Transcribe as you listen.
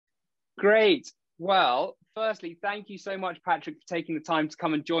Great. Well, firstly, thank you so much, Patrick, for taking the time to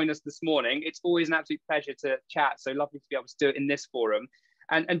come and join us this morning. It's always an absolute pleasure to chat. So lovely to be able to do it in this forum.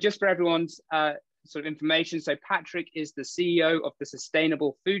 And just for everyone's sort of information, so Patrick is the CEO of the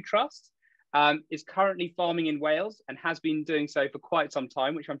Sustainable Food Trust, is currently farming in Wales and has been doing so for quite some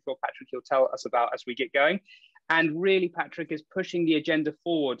time, which I'm sure Patrick will tell us about as we get going. And really, Patrick is pushing the agenda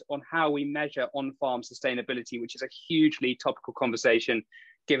forward on how we measure on-farm sustainability, which is a hugely topical conversation,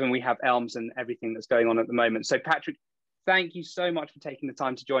 given we have ELMS and everything that's going on at the moment. So Patrick, thank you so much for taking the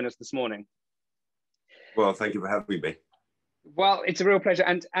time to join us this morning. Well, thank you for having me. Well, it's a real pleasure.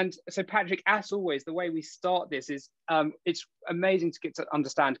 And so Patrick, as always, the way we start this is, it's amazing to get to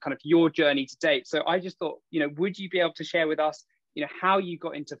understand kind of your journey to date. So I just thought, would you be able to share with us, how you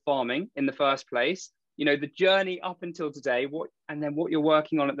got into farming in the first place, the journey up until today, and then what you're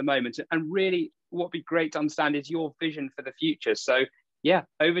working on at the moment. And really what would be great to understand is your vision for the future. So yeah,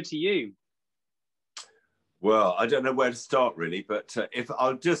 over to you. Well, I don't know where to start really, but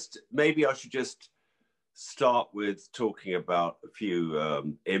maybe I should just start with talking about a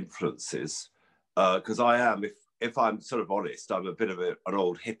few influences, because I am, if I'm sort of honest, I'm a bit of an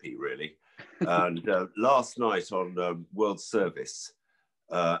old hippie really. And last night on World Service,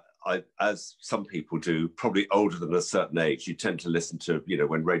 as some people do, probably older than a certain age, you tend to listen to,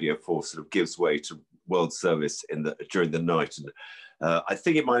 when Radio 4 sort of gives way to World Service during the night. And I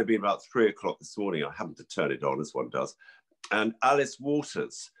think it might have been about 3 o'clock this morning. I happened to turn it on, as one does. And Alice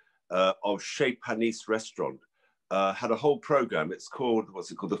Waters of Chez Panisse Restaurant had a whole program. It's called,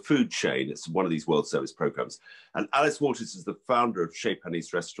 The Food Chain. It's one of these World Service programs. And Alice Waters is the founder of Chez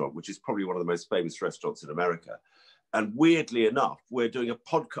Panisse Restaurant, which is probably one of the most famous restaurants in America. And weirdly enough,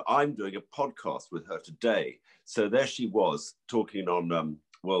 I'm doing a podcast with her today. So there she was talking on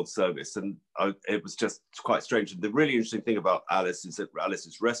World Service, and it was just quite strange. And the really interesting thing about Alice is that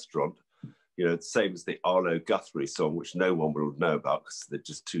Alice's restaurant, the same as the Arlo Guthrie song, which no one will know about because they're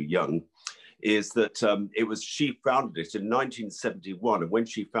just too young, is that she founded it in 1971. And when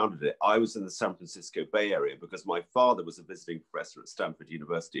she founded it, I was in the San Francisco Bay Area because my father was a visiting professor at Stanford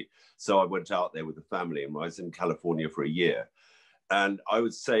University. So I went out there with the family, and I was in California for a year. And I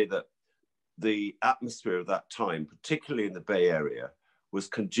would say that the atmosphere of that time, particularly in the Bay Area, was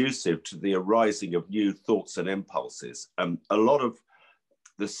conducive to the arising of new thoughts and impulses. A lot of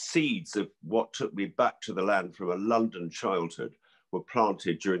the seeds of what took me back to the land from a London childhood were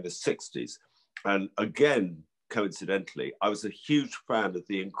planted during the 60s. And again, coincidentally, I was a huge fan of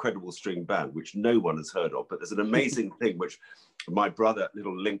the Incredible String Band, which no one has heard of, but there's an amazing thing which my brother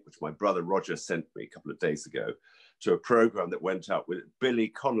Roger sent me a couple of days ago to a program that went out with Billy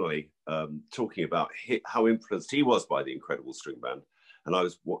Connolly, talking about how influenced he was by the Incredible String Band. And I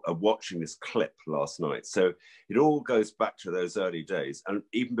was watching this clip last night. So it all goes back to those early days. And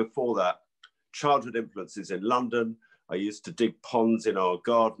even before that, childhood influences in London. I used to dig ponds in our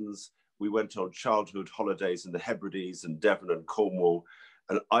gardens. We went on childhood holidays in the Hebrides and Devon and Cornwall.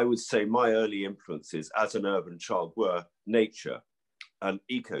 And I would say my early influences as an urban child were nature and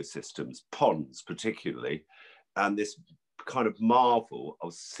ecosystems, ponds particularly, and this kind of marvel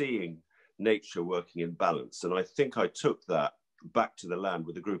of seeing nature working in balance. And I think I took that back to the land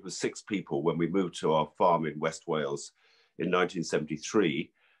with a group of 6 people when we moved to our farm in West Wales in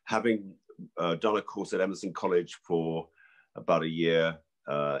 1973, having done a course at Emerson College for about a year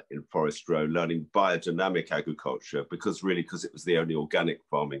in Forest Row, learning biodynamic agriculture because it was the only organic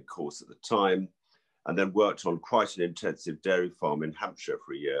farming course at the time, and then worked on quite an intensive dairy farm in Hampshire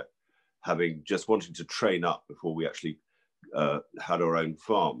for a year, having just wanting to train up before we actually had our own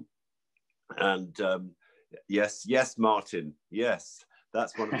farm. And yes, Martin, yes,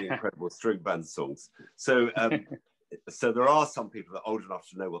 that's one of the Incredible String Band songs. So there are some people that are old enough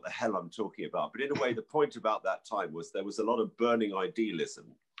to know what the hell I'm talking about. But in a way, the point about that time was there was a lot of burning idealism,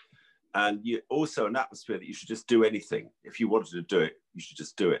 and also an atmosphere that you should just do anything. If you wanted to do it, you should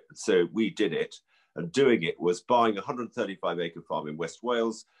just do it. And so we did it. And doing it was buying a 135-acre farm in West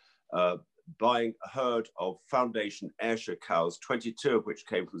Wales, buying a herd of Foundation Ayrshire cows, 22 of which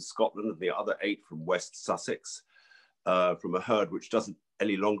came from Scotland and the other 8 from West Sussex, from a herd which doesn't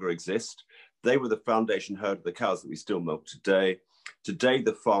any longer exist. They were the foundation herd of the cows that we still milk today. Today,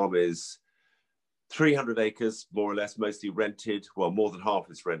 the farm is 300 acres, more or less, mostly rented. Well, more than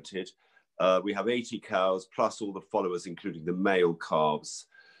half is rented. We have 80 cows, plus all the followers, including the male calves.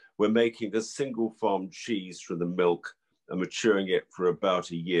 We're making a single farm cheese from the milk and maturing it for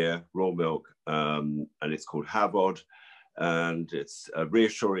about a year, raw milk, and it's called Havod. And it's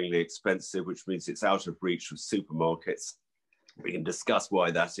reassuringly expensive, which means it's out of reach of supermarkets. We can discuss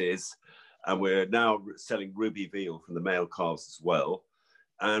why that is. And we're now selling ruby veal from the male calves as well.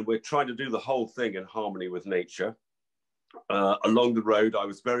 and we're trying to do the whole thing in harmony with nature. Along the road, I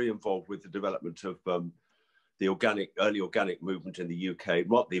was very involved with the development of the early organic movement in the UK,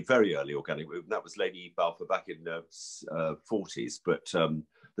 not the very early organic movement, that was Lady Balfour back in the 40s, but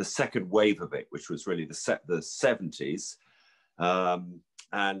the second wave of it, which was really the 70s.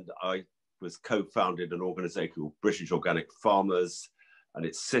 And I was co-founded an organisation called British Organic Farmers, and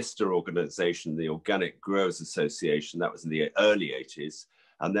its sister organisation, the Organic Growers Association, that was in the early 80s.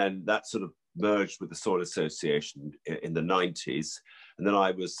 And then that sort of merged with the Soil Association in the 90s. And then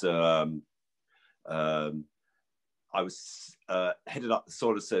I was headed up the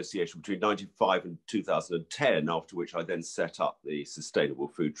Soil Association between 95 and 2010, after which I then set up the Sustainable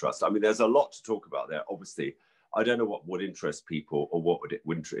Food Trust. I mean, there's a lot to talk about there. Obviously, I don't know what would interest people or what would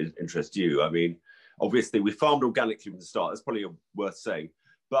interest you. I mean, obviously, we farmed organically from the start. That's probably worth saying.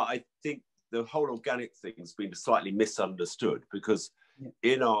 But I think the whole organic thing has been slightly misunderstood, because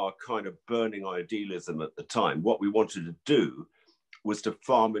in our kind of burning idealism at the time, what we wanted to do was to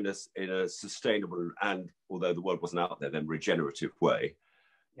farm in a sustainable and, although the word wasn't out there then, regenerative way.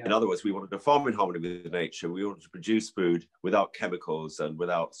 Yeah. In other words, we wanted to farm in harmony with nature. We wanted to produce food without chemicals and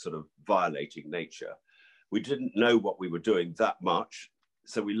without sort of violating nature. We didn't know what we were doing that much,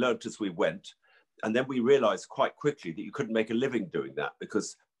 so we learned as we went. And then we realized quite quickly that you couldn't make a living doing that,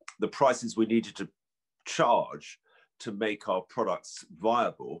 because the prices we needed to charge to make our products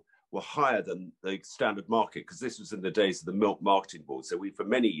viable were higher than the standard market, because this was in the days of the Milk Marketing Board. So we, for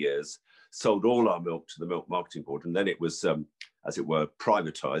many years, sold all our milk to the Milk Marketing Board, and then it was, as it were,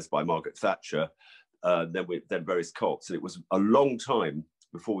 privatized by Margaret Thatcher, then various co-ops. And it was a long time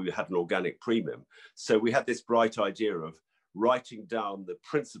before we had an organic premium. So we had this bright idea of writing down the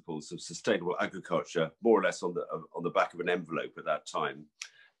principles of sustainable agriculture, more or less on the back of an envelope at that time,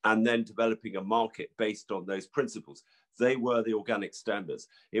 and then developing a market based on those principles. They were the organic standards.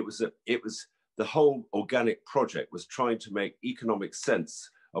 It was the whole organic project was trying to make economic sense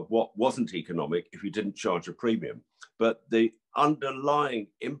of what wasn't economic if you didn't charge a premium. But the underlying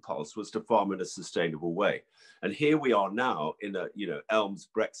impulse was to farm in a sustainable way. And here we are now in a, Elm's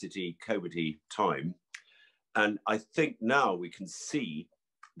Brexity, COVID-y time. And I think now we can see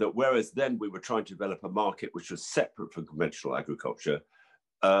that whereas then we were trying to develop a market which was separate from conventional agriculture,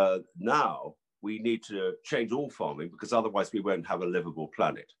 now we need to change all farming, because otherwise we won't have a livable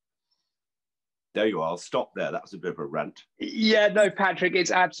planet. There you are. I'll stop there. That was a bit of a rant. Yeah, no, Patrick, it's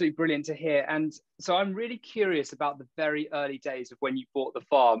absolutely brilliant to hear. And so I'm really curious about the very early days of when you bought the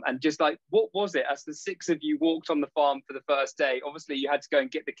farm, and just like, what was it as the six of you walked on the farm for the first day? Obviously, you had to go and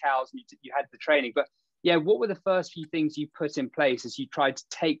get the cows and you had the training, but yeah, what were the first few things you put in place as you tried to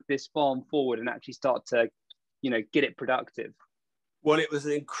take this farm forward and actually start to, get it productive? Well, it was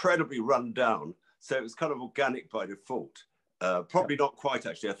incredibly run down. So it was kind of organic by default. Probably not quite,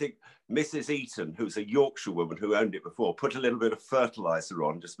 actually. I think Mrs. Eaton, who's a Yorkshire woman who owned it before, put a little bit of fertilizer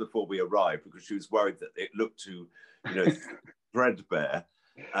on just before we arrived, because she was worried that it looked too, threadbare.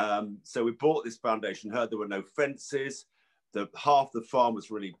 So we bought this foundation, heard there were no fences. Half the farm was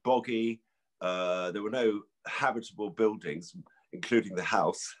really boggy. There were no habitable buildings, including the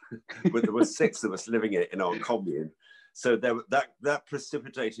house, but there were 6 of us living in our commune. So that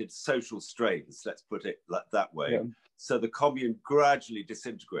precipitated social strains, let's put it like that way. Yeah. So the commune gradually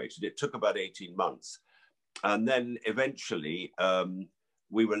disintegrated. It took about 18 months. And then eventually me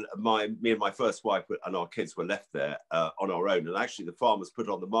and my first wife and our kids were left there on our own. And actually the farm was put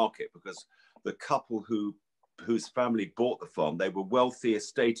on the market because the couple whose family bought the farm, they were wealthy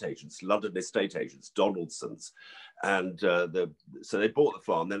estate agents, London estate agents, Donaldsons. And so they bought the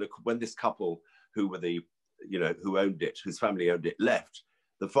farm. Then when this couple who were who owned it, whose family owned it, left,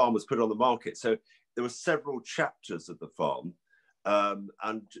 the farm was put on the market. So there were several chapters of the farm.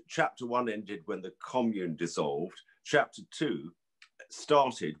 And chapter 1 ended when the commune dissolved. Chapter 2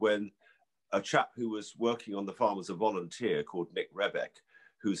 started when a chap who was working on the farm as a volunteer called Nick Rebeck,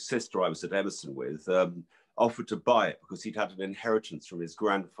 whose sister I was at Emerson with, offered to buy it because he'd had an inheritance from his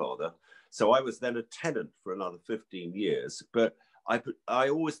grandfather. So I was then a tenant for another 15 years. But I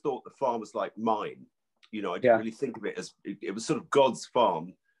always thought the farm was like mine. I didn't really think of it as, it was sort of God's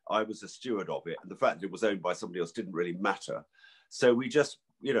farm. I was a steward of it. And the fact that it was owned by somebody else didn't really matter. So we just,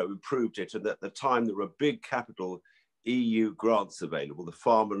 improved it. And at the time, there were big capital EU grants available, the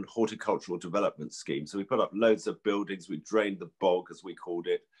Farm and Horticultural Development Scheme. So we put up loads of buildings. We drained the bog, as we called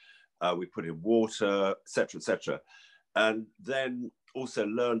it. We put in water, et cetera, et cetera. And then also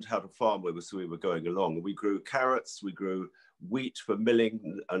learned how to farm as we were going along. And we grew carrots, we grew wheat for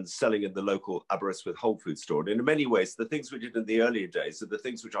milling and selling in the local Aberystwyth Whole Food store. And in many ways, the things we did in the earlier days are the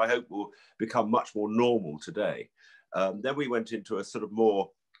things which I hope will become much more normal today. Then we went into a sort of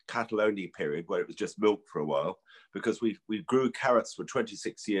more cattle-only period where it was just milk for a while, because we grew carrots for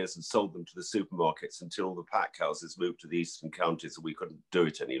 26 years and sold them to the supermarkets until the pack houses moved to the eastern counties and we couldn't do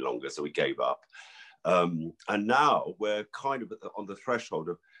it any longer, so we gave up. And now we're kind of on the threshold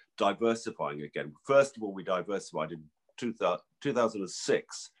of diversifying again. First of all, we diversified in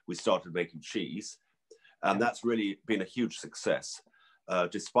 2006. We started making cheese, and that's really been a huge success,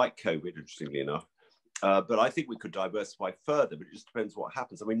 despite COVID, interestingly enough. But I think we could diversify further, but it just depends what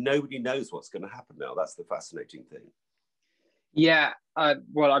happens. I mean, nobody knows what's going to happen now. That's the fascinating thing. Yeah,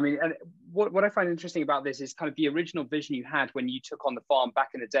 well, I mean, and what I find interesting about this is kind of the original vision you had when you took on the farm back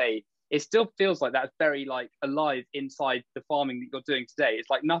in the day. It still feels like that's very like alive inside the farming that you're doing today. It's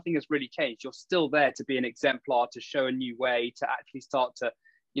like nothing has really changed. You're still there to be an exemplar, to show a new way, to actually start to,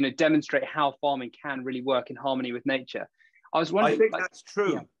 you know, demonstrate how farming can really work in harmony with nature. I was wondering. I think that's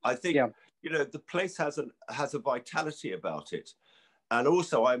true. Yeah. I think, yeah. You know, the place has a vitality about it. And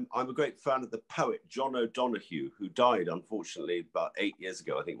also, I'm a great fan of the poet John O'Donoghue, who died, unfortunately, about 8 years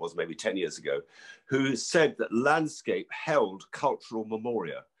ago, I think it was, maybe 10 years ago, who said that landscape held cultural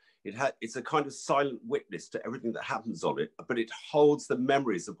memoria. It's a kind of silent witness to everything that happens on it, but it holds the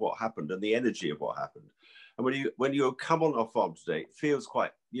memories of what happened and the energy of what happened. And when you come on our farm today, it feels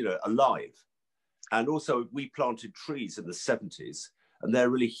quite, you know, alive. And also, we planted trees in the 70s. And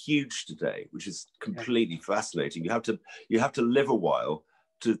they're really huge today, which is completely fascinating. You have to live a while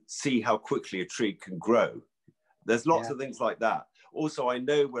to see how quickly a tree can grow. There's lots of things like that. Also, I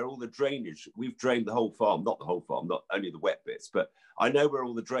know where all the drainage, we've drained the whole farm, not the whole farm, not only the wet bits, but I know where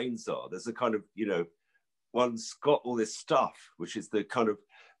all the drains are. There's a kind of, you know, one's got all this stuff, which is the kind of,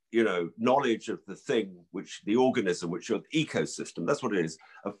 you know, knowledge of the thing, which the organism, which your ecosystem, that's what it is.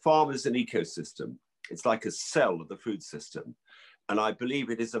 A farm is an ecosystem. It's like a cell of the food system. And I believe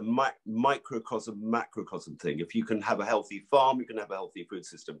it is a microcosm, macrocosm thing. If you can have a healthy farm, you can have a healthy food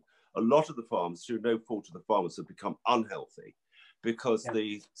system. A lot of the farms, through no fault of the farmers, have become unhealthy because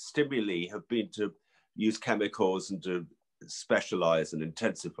the stimuli have been to use chemicals and to specialize and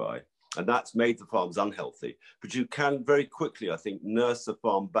intensify. And that's made the farms unhealthy. But you can very quickly, I think, nurse a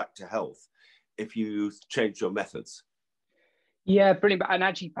farm back to health if you change your methods. Yeah, brilliant. And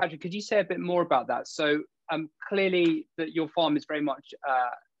actually, Patrick, could you say a bit more about that? So clearly that your farm is very much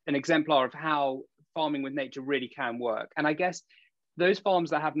an exemplar of how farming with nature really can work. And I guess those farms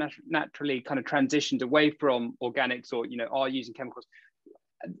that have naturally kind of transitioned away from organics or, you know, are using chemicals,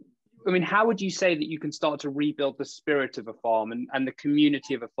 I mean, how would you say that you can start to rebuild the spirit of a farm and the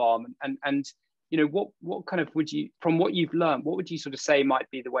community of a farm? And you know, what kind of would you, from what you've learned, what would you sort of say might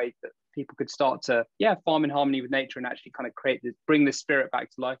be the way that people could start to, farm in harmony with nature and actually kind of bring the spirit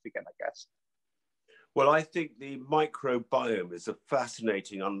back to life again, I guess? Well, I think the microbiome is a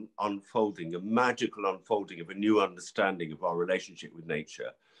fascinating unfolding, a magical unfolding of a new understanding of our relationship with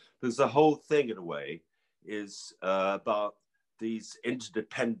nature. Because the whole thing, in a way, is about these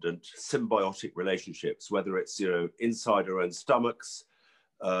interdependent symbiotic relationships, whether it's, you know, inside our own stomachs,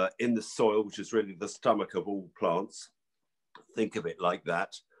 in the soil, which is really the stomach of all plants. Think of it like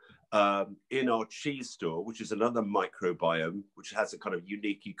that. In our cheese store, which is another microbiome, which has a kind of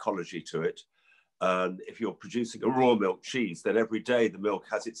unique ecology to it. And if you're producing a raw milk cheese, then every day the milk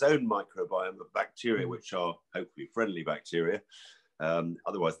has its own microbiome of bacteria, which are hopefully friendly bacteria.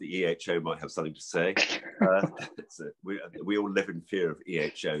 Otherwise, the EHO might have something to say. We all live in fear of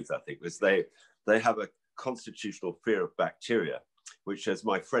EHOs, I think, because they have a constitutional fear of bacteria, which, as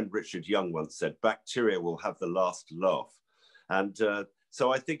my friend Richard Young once said, bacteria will have the last laugh. And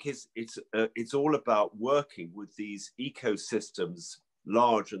so I think it's all about working with these ecosystems,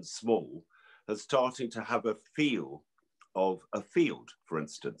 large and small, and starting to have a feel of a field, for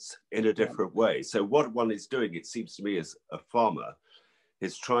instance, in a different way. So what one is doing, it seems to me, as a farmer,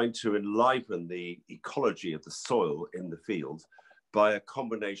 is trying to enliven the ecology of the soil in the field by a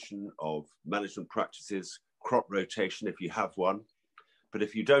combination of management practices, crop rotation, if you have one. But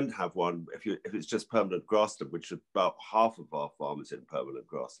if you don't have one, if it's just permanent grassland, which about half of our farm is in permanent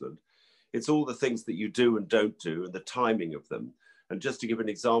grassland, it's all the things that you do and don't do and the timing of them. And just to give an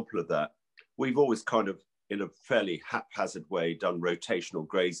example of that, we've always kind of, in a fairly haphazard way, done rotational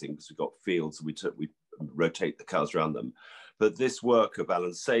grazing because we've got fields and we rotate the cows around them. But this work of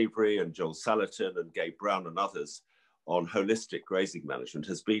Alan Savory and Joel Salatin and Gabe Brown and others on holistic grazing management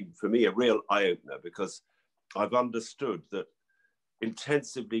has been, for me, a real eye-opener, because I've understood that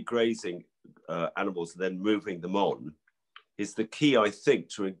intensively grazing animals and then moving them on is the key, I think,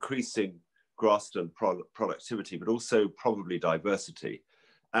 to increasing grassland productivity, but also probably diversity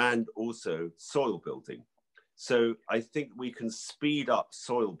and also soil building. So I think we can speed up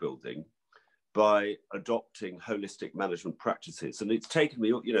soil building by adopting holistic management practices. And it's taken me,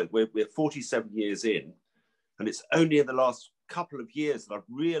 you know, we're 47 years in, and it's only in the last couple of years that I've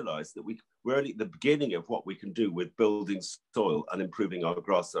realized that we're only at the beginning of what we can do with building soil and improving our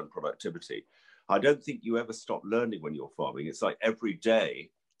grassland productivity. I don't think you ever stop learning when you're farming. It's like every day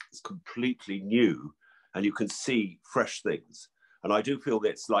is completely new and you can see fresh things. And I do feel that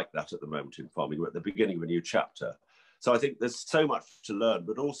it's like that at the moment in farming. We're at the beginning of a new chapter. So I think there's so much to learn,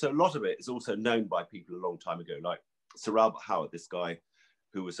 but also a lot of it is also known by people a long time ago, like Sir Albert Howard, this guy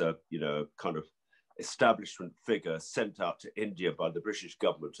who was a, you know, kind of establishment figure sent out to India by the British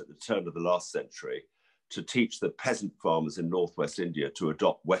government at the turn of the last century to teach the peasant farmers in northwest India to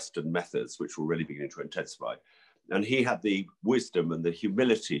adopt Western methods, which were really beginning to intensify. And he had the wisdom and the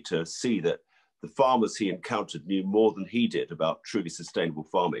humility to see that the farmers he encountered knew more than he did about truly sustainable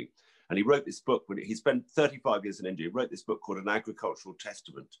farming. And he wrote this book, when he spent 35 years in India, he wrote this book called An Agricultural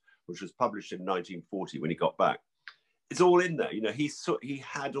Testament, which was published in 1940 when he got back. It's all in there. You know, he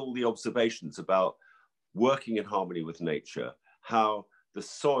had all the observations about working in harmony with nature, how the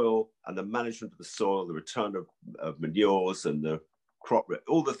soil and the management of the soil, the return of manures and the crop,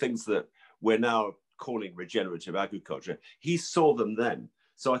 all the things that we're now calling regenerative agriculture, he saw them then.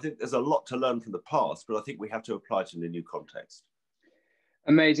 So I think there's a lot to learn from the past, but I think we have to apply it in a new context.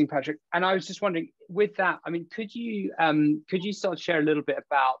 Amazing, Patrick. And I was just wondering, with that, I mean, could you start to share a little bit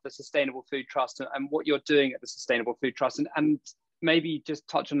about the Sustainable Food Trust and what you're doing at the Sustainable Food Trust, and maybe just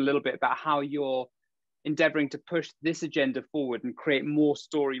touch on a little bit about how you're endeavoring to push this agenda forward and create more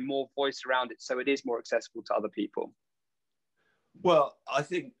story, more voice around it, so it is more accessible to other people? Well, I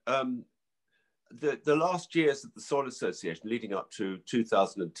think the last years of the Soil Association, leading up to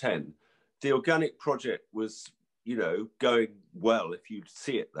 2010, the organic project was, you know, going well, if you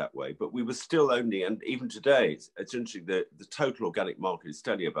see it that way, but we were still only, and even today, it's interesting that the total organic market is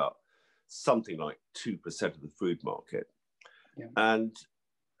only about something like 2% of the food market. Yeah. And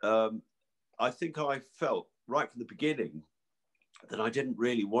I think I felt right from the beginning that I didn't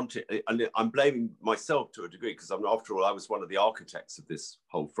really want it. And I'm blaming myself to a degree, because after all, I was one of the architects of this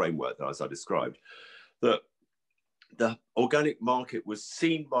whole framework that, as I described, that the organic market was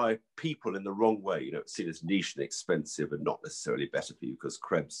seen by people in the wrong way. You know, it's seen as niche and expensive and not necessarily better for you because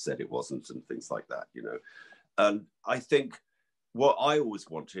Krebs said it wasn't and things like that, you know. And I think what I always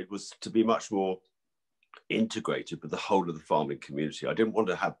wanted was to be much more integrated with the whole of the farming community. I didn't want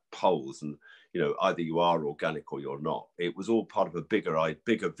to have poles and, you know, either you are organic or you're not. It was all part of a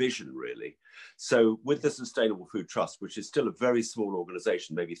bigger vision, really. So with the Sustainable Food Trust, which is still a very small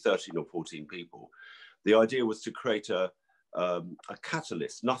organization, maybe 13 or 14 people, the idea was to create a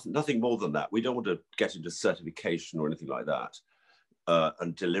catalyst, nothing more than that. We don't want to get into certification or anything like that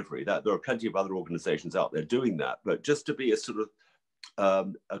and delivery. That there are plenty of other organizations out there doing that, but just to be a sort of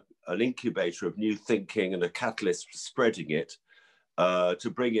an incubator of new thinking and a catalyst for spreading it,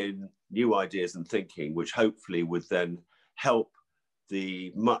 to bring in new ideas and thinking, which hopefully would then help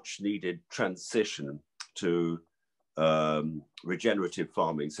the much needed transition to regenerative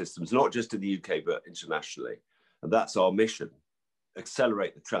farming systems, not just in the UK, but internationally. And that's our mission,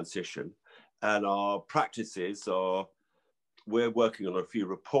 accelerate the transition. And our practices are, we're working on a few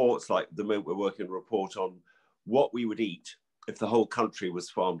reports, like the moment we're working on a report on what we would eat if the whole country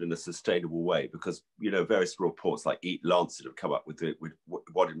was farmed in a sustainable way, because, you know, various reports like Eat Lancet have come up with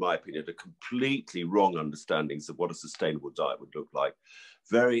what, in my opinion, are completely wrong understandings of what a sustainable diet would look like.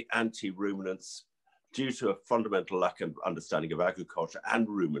 Very anti-ruminants, due to a fundamental lack of understanding of agriculture and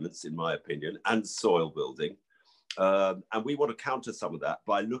ruminants, in my opinion, and soil building. And we want to counter some of that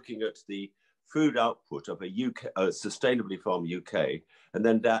by looking at the food output of a sustainably farmed UK, and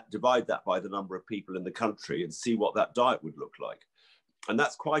then divide that by the number of people in the country and see what that diet would look like. And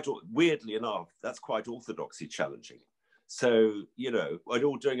that's quite, weirdly enough, that's quite orthodoxy challenging. So, you know, we're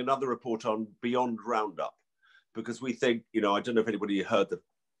all doing another report on Beyond Roundup, because we think, you know, I don't know if anybody heard the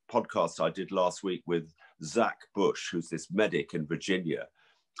podcast I did last week with Zach Bush, who's this medic in Virginia.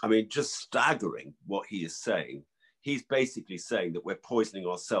 I mean, just staggering what he is saying. He's basically saying that we're poisoning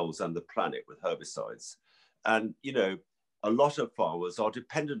ourselves and the planet with herbicides. And, you know, a lot of farmers are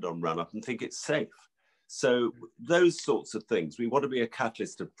dependent on Roundup and think it's safe. So those sorts of things, we want to be a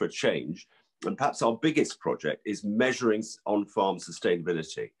catalyst for change. And perhaps our biggest project is measuring on-farm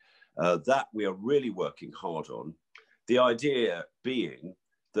sustainability. That we are really working hard on. The idea being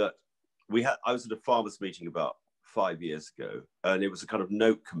that I was at a farmers meeting about 5 years ago, and it was a kind of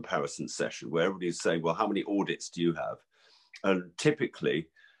note comparison session where everybody was saying, well, how many audits do you have? And typically,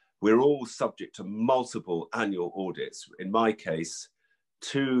 we're all subject to multiple annual audits. In my case,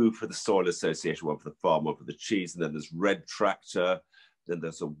 2 for the Soil Association, 1 for the farm, 1 for the cheese, and then there's Red Tractor, Then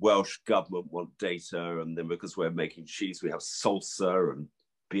there's a Welsh government want data. And then because we're making cheese, we have SALSA and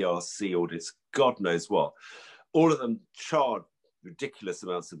BRC audits, God knows what. All of them charge ridiculous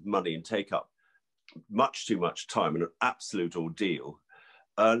amounts of money and take up much too much time and an absolute ordeal.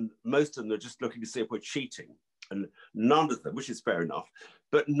 And most of them are just looking to see if we're cheating. And none of them, which is fair enough,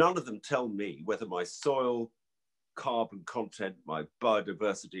 but none of them tell me whether my soil carbon content, my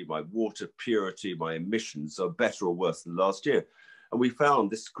biodiversity, my water purity, my emissions are better or worse than last year. And we found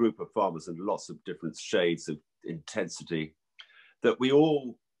this group of farmers in lots of different shades of intensity that we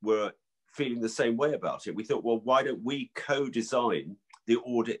all were feeling the same way about it. We thought, well, why don't we co-design the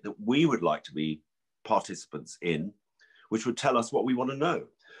audit that we would like to be participants in, which would tell us what we want to know.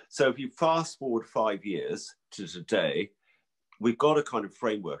 So if you fast forward 5 years to today, we've got a kind of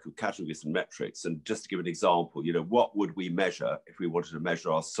framework of categories and metrics. And just to give an example, you know, what would we measure if we wanted to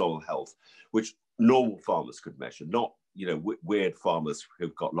measure our soil health, which normal farmers could measure, not, you know, weird farmers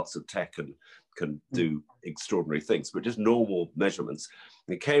who've got lots of tech and can do extraordinary things, but just normal measurements.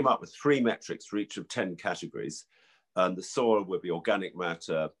 We came up with 3 metrics for each of 10 categories. And the soil would be organic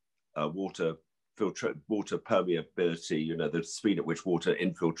matter, water permeability, you know, the speed at which water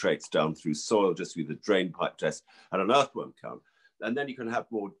infiltrates down through soil just through the drain pipe test, and an earthworm count. And then you can have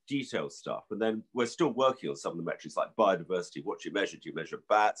more detailed stuff. And then we're still working on some of the metrics like biodiversity. What do you measure? Do you measure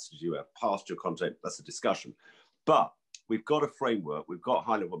bats? Do you have pasture content? That's a discussion. But we've got a framework, we've got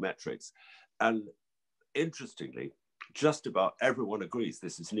high-level metrics. And interestingly, just about everyone agrees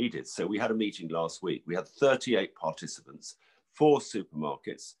this is needed. So we had a meeting last week. We had 38 participants, 4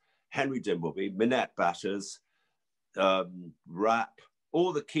 supermarkets, Henry Dimbleby, Minette Batters, RAP,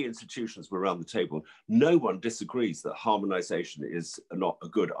 all the key institutions were around the table. No one disagrees that harmonization is not a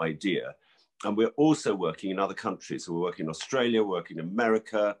good idea. And we're also working in other countries. So we're working in Australia, working in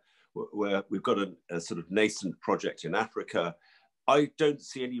America, where we've got a sort of nascent project in Africa. I don't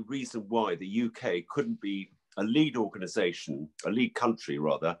see any reason why the UK couldn't be a lead organization, a lead country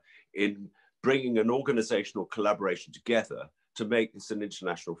rather, in bringing an organizational collaboration together to make this an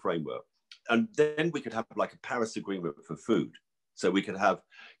international framework. And then we could have like a Paris Agreement for food. So we could have,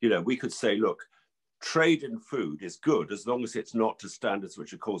 you know, we could say, look, trade in food is good as long as it's not to standards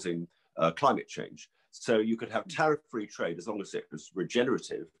which are causing climate change. So you could have tariff-free trade as long as it was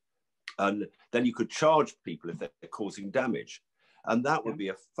regenerative. And then you could charge people if they're causing damage. And that would be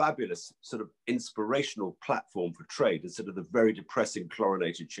a fabulous sort of inspirational platform for trade instead of the very depressing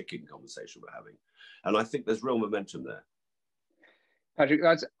chlorinated chicken conversation we're having. And I think there's real momentum there. Patrick,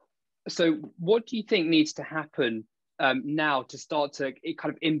 so what do you think needs to happen now to start to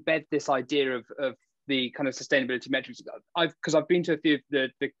kind of embed this idea of the kind of sustainability metrics? Because I've been to a few of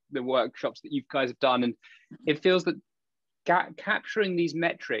the workshops that you guys have done, and it feels that capturing these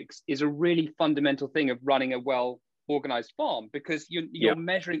metrics is a really fundamental thing of running a well-organized farm, because you're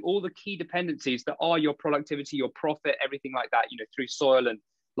measuring all the key dependencies that are your productivity, your profit, everything like that, you know, through soil and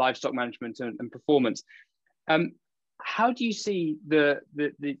livestock management and performance. How do you see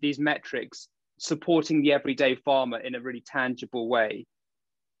these metrics supporting the everyday farmer in a really tangible way,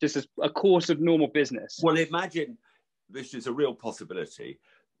 just as a course of normal business? Well, imagine, this is a real possibility,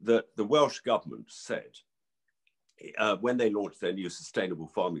 that the Welsh government said, when they launched their new sustainable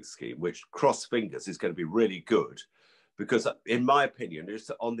farming scheme, which, cross fingers, is going to be really good, because in my opinion, it's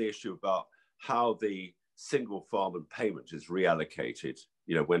on the issue about how the single farm and payment is reallocated,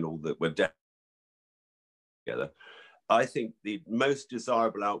 you know, when we're together. I think the most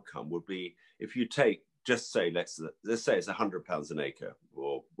desirable outcome would be if you take, just say, let's say it's £100 an acre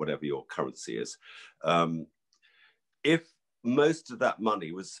or whatever your currency is. If most of that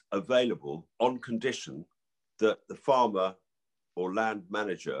money was available on condition that the farmer or land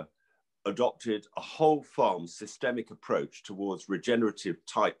manager adopted a whole farm systemic approach towards regenerative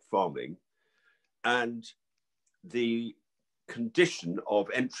type farming, and the condition of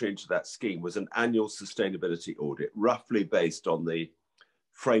entry into that scheme was an annual sustainability audit, roughly based on the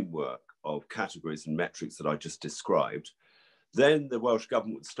framework of categories and metrics that I just described, then the Welsh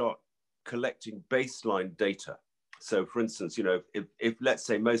government would start collecting baseline data. So for instance, you know, if let's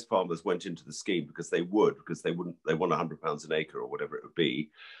say most farmers went into the scheme because they want £100 an acre or whatever it would be,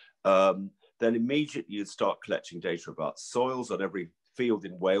 then immediately you'd start collecting data about soils on every field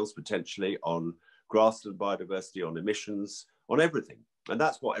in Wales, potentially on grassland biodiversity, on emissions, on everything. And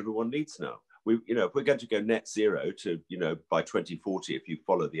that's what everyone needs now. You know, if we're going to go net zero to, you know, by 2040, if you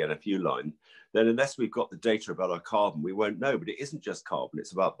follow the NFU line, then unless we've got the data about our carbon, we won't know. But it isn't just carbon,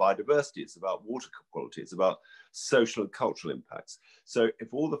 it's about biodiversity, it's about water quality, it's about social and cultural impacts. So if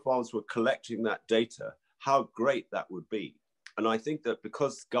all the farmers were collecting that data, how great that would be. And I think that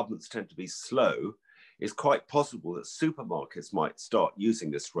because governments tend to be slow it's quite possible that supermarkets might start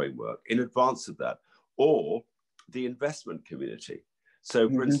using this framework in advance of that, or the investment community. So,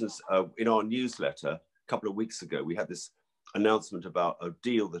 for instance, in our newsletter a couple of weeks ago, we had this announcement about a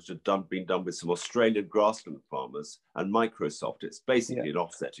deal that had been done with some Australian grassland farmers and Microsoft. It's basically an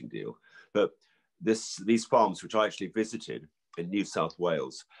offsetting deal. But these farms, which I actually visited in New South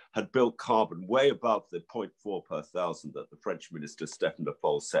Wales, had built carbon way above the zero 0.4 per thousand that the French minister Stéphane Le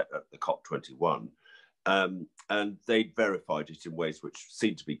Foll set at the COP21. And they verified it in ways which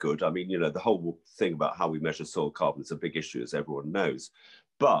seemed to be good. I mean, you know, the whole thing about how we measure soil carbon is a big issue, as everyone knows.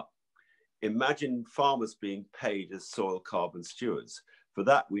 But imagine farmers being paid as soil carbon stewards. For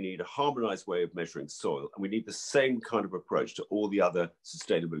that, we need a harmonized way of measuring soil, and we need the same kind of approach to all the other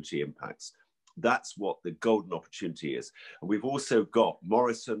sustainability impacts. That's what the golden opportunity is. And we've also got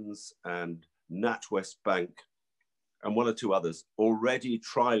Morrison's and NatWest Bank and one or two others already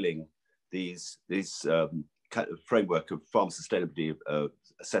trialing these kind of framework of farm sustainability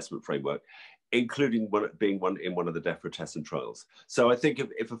assessment framework, including being one in one of the DEFRA tests and trials. So I think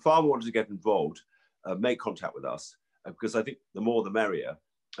if a farmer wanted to get involved, make contact with us, because I think the more the merrier.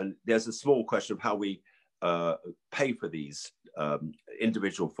 And there's a small question of how we pay for these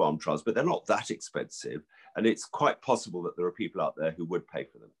individual farm trials, but they're not that expensive. And it's quite possible that there are people out there who would pay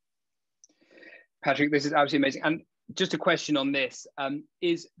for them. Patrick, this is absolutely amazing. And just a question on this,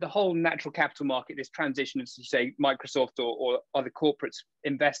 is the whole natural capital market, this transition, as you say, Microsoft or other corporates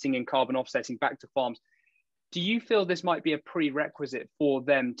investing in carbon offsetting back to farms, do you feel this might be a prerequisite for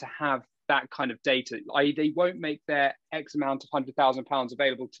them to have that kind of data? I.e., they won't make their X amount of £100,000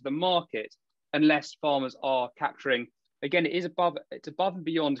 available to the market unless farmers are capturing, again, it's above and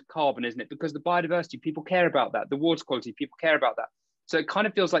beyond carbon, isn't it? Because the biodiversity, people care about that. The water quality, people care about that. So it kind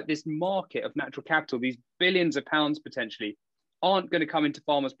of feels like this market of natural capital, these billions of pounds potentially, aren't going to come into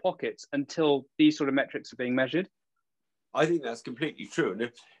farmers' pockets until these sort of metrics are being measured. I think that's completely true.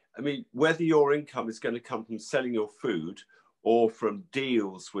 And I mean, whether your income is going to come from selling your food or from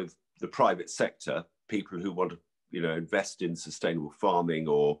deals with the private sector, people who want to, you know, invest in sustainable farming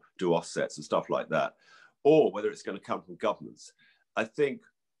or do offsets and stuff like that, or whether it's going to come from governments, I think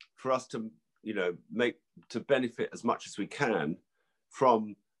for us to, you know, benefit as much as we can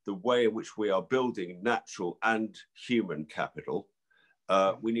from the way in which we are building natural and human capital,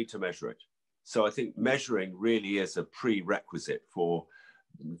 we need to measure it. So I think measuring really is a prerequisite for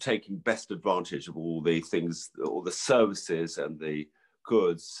taking best advantage of all the things, all the services and the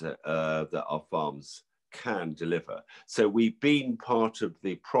goods that our farms can deliver. So we've been part of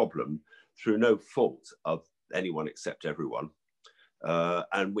the problem through no fault of anyone except everyone.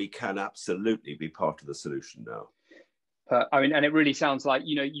 And we can absolutely be part of the solution now. I mean, and it really sounds like,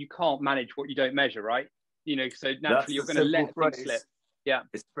 you know, you can't manage what you don't measure, right? You know, so naturally you're going to let things slip. Yeah.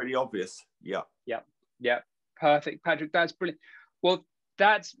 It's pretty obvious. Yeah. Yeah. Yeah. Perfect. Patrick, that's brilliant. Well,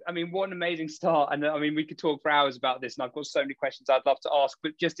 I mean, what an amazing start. And I mean, we could talk for hours about this, and I've got so many questions I'd love to ask,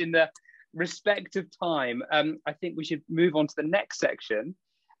 but just in the respect of time, I think we should move on to the next section.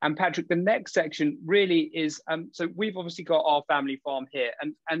 And Patrick, the next section really is, so we've obviously got our family farm here,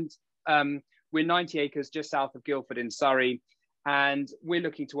 and we're 90 acres just south of Guildford in Surrey, and we're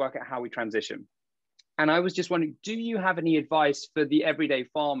looking to work out how we transition. And I was just wondering, do you have any advice for the everyday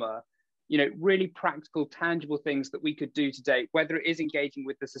farmer, you know, really practical, tangible things that we could do today, whether it is engaging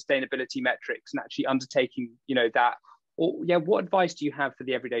with the sustainability metrics and actually undertaking, you know, that, or yeah, what advice do you have for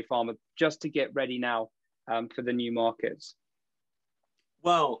the everyday farmer just to get ready now for the new markets?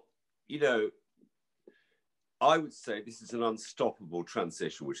 Well, you know, I would say this is an unstoppable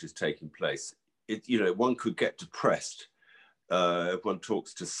transition which is taking place. You know, one could get depressed if one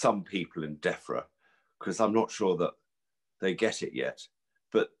talks to some people in DEFRA, because I'm not sure that they get it yet.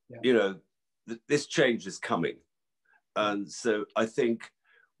 But, you know, this change is coming. And so I think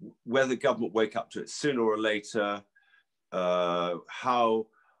whether government wake up to it sooner or later, how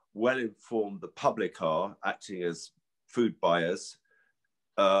well informed the public are acting as food buyers,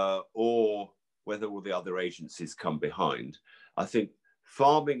 or whether all the other agencies come behind. I think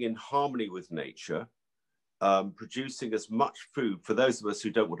farming in harmony with nature, producing as much food for those of us who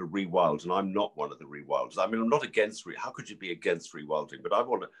don't want to rewild, and I'm not one of the rewilders. I mean, I'm not against how could you be against rewilding? But I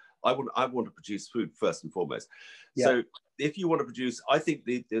want to produce food first and foremost. Yeah. So if you want to produce, I think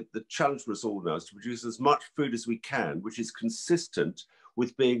the challenge for us all now is to produce as much food as we can, which is consistent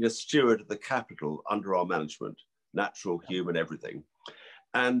with being a steward of the capital under our management, natural, human, everything.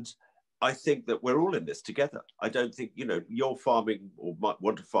 And I think that we're all in this together. I don't think, you know, you're farming or might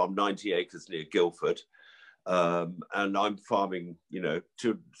want to farm 90 acres near Guildford. And I'm farming, you know,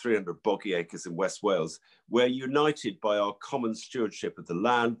 300 boggy acres in West Wales. We're united by our common stewardship of the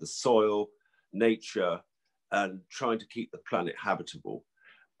land, the soil, nature and trying to keep the planet habitable.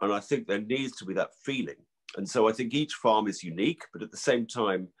 And I think there needs to be that feeling. And so I think each farm is unique, but at the same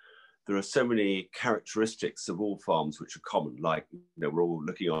time, there are so many characteristics of all farms which are common, like, you know, we're all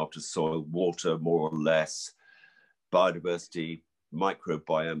looking after soil, water, more or less, biodiversity,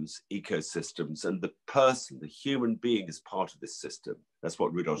 microbiomes, ecosystems, and the person, the human being is part of this system. That's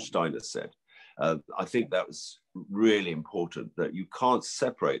what Rudolf Steiner said. I think that was really important, that you can't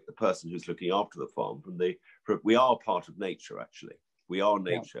separate the person who's looking after the farm from we are part of nature, actually. We are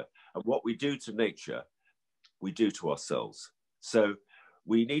nature. Yeah. And what we do to nature, we do to ourselves. So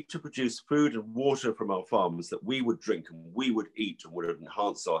we need to produce food and water from our farms that we would drink and we would eat and would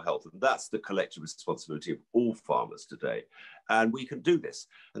enhance our health. And that's the collective responsibility of all farmers today. And we can do this.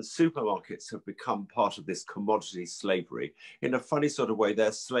 And supermarkets have become part of this commodity slavery. In a funny sort of way,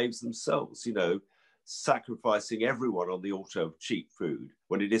 they're slaves themselves, you know, sacrificing everyone on the altar of cheap food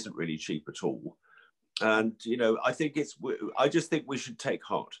when it isn't really cheap at all. And, you know, I just think we should take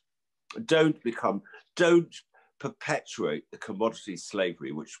heart. Don't perpetuate the commodity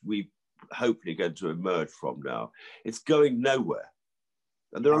slavery, which we hopefully going to emerge from now. It's going nowhere.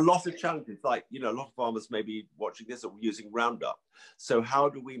 And there are a lot of challenges, like, you know, a lot of farmers may be watching this or using Roundup. So how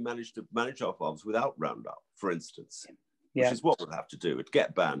do we manage to manage our farms without Roundup, for instance? Yeah. Which is what we'll have to do. It'd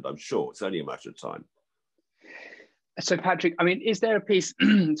get banned, I'm sure. It's only a matter of time. So Patrick, I mean, is there a piece,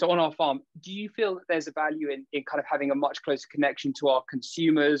 so on our farm, do you feel that there's a value in kind of having a much closer connection to our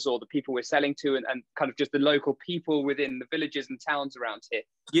consumers or the people we're selling to and kind of just the local people within the villages and towns around here?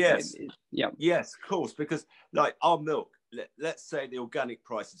 Yes. Yeah. Yes, of course, because like our milk, let's say the organic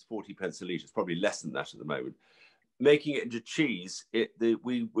price is 40 pence a litre, it's probably less than that at the moment. Making it into cheese,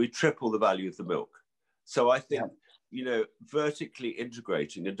 we triple the value of the milk. So I think, you know, vertically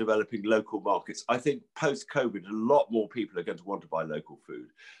integrating and developing local markets. I think post-COVID, a lot more people are going to want to buy local food.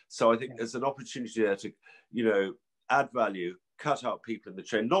 So I think there's an opportunity there to, you know, add value, cut out people in the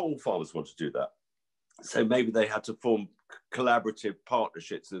chain. Not all farmers want to do that. So maybe they had to form collaborative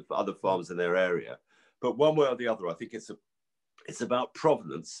partnerships with other farms in their area. But one way or the other, I think it's about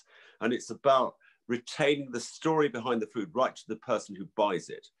provenance, and it's about retaining the story behind the food right to the person who buys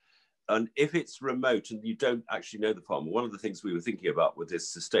it. And if it's remote and you don't actually know the farmer, one of the things we were thinking about with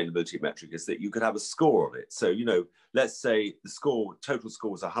this sustainability metric is that you could have a score on it. So, you know, let's say the total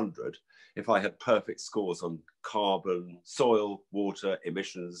score was 100. If I had perfect scores on carbon, soil, water,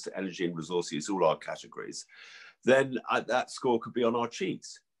 emissions, energy and resource use, all our categories, then that score could be on our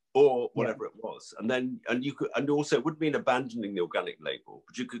cheese or whatever it was. And also it wouldn't mean abandoning the organic label,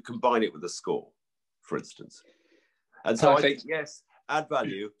 but you could combine it with a score, for instance. And so I think, yes, add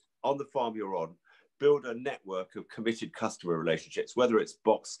value on the farm you're on, build a network of committed customer relationships, whether it's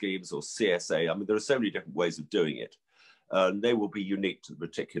box schemes or CSA. I mean, there are so many different ways of doing it. And they will be unique to the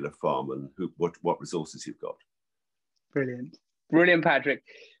particular farm and what resources you've got. Brilliant. Brilliant, Patrick.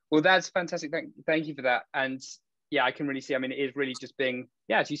 Well, that's fantastic. Thank you for that. And yeah, I can really see, I mean, it is really just being,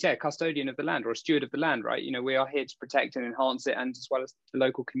 as you say, a custodian of the land or a steward of the land, right? You know, we are here to protect and enhance it, and as well as the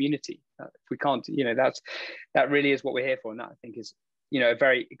local community. If we can't, you know, that really is what we're here for. And that I think is, you know, a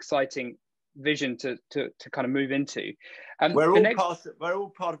very exciting vision to kind of move into. We're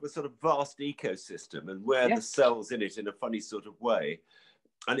all part of a sort of vast ecosystem, and we're the cells in it in a funny sort of way.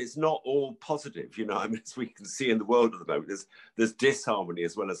 And it's not all positive, you know. I mean, as we can see in the world at the moment, there's disharmony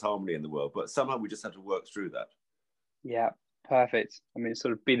as well as harmony in the world, but somehow we just have to work through that. Yeah, perfect. I mean, it's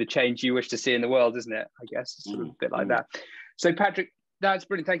sort of be the change you wish to see in the world, isn't it? I guess it's sort of a bit like that. So Patrick, that's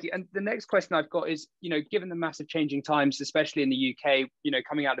brilliant. Thank you. And the next question I've got is, you know, given the massive changing times, especially in the UK, you know,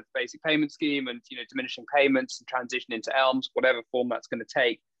 coming out of the basic payment scheme and, you know, diminishing payments and transition into ELMS, whatever form that's going to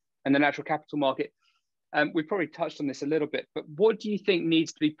take, and the natural capital market, we've probably touched on this a little bit, but what do you think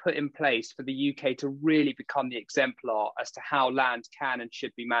needs to be put in place for the UK to really become the exemplar as to how land can and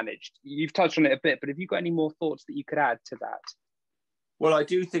should be managed? You've touched on it a bit, but have you got any more thoughts that you could add to that? Well, I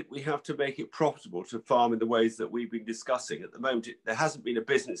do think we have to make it profitable to farm in the ways that we've been discussing. At the moment, there hasn't been a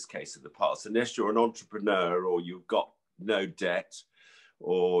business case in the past. Unless you're an entrepreneur or you've got no debt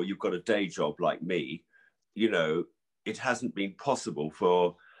or you've got a day job like me, you know, it hasn't been possible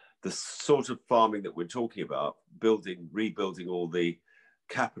for the sort of farming that we're talking about, rebuilding all the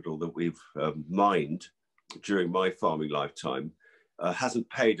capital that we've mined during my farming lifetime, hasn't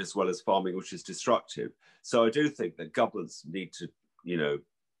paid as well as farming, which is destructive. So I do think that governments need to, you know,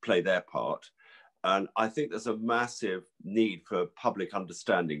 play their part. And I think there's a massive need for public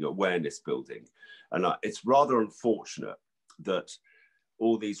understanding, awareness building. And it's rather unfortunate that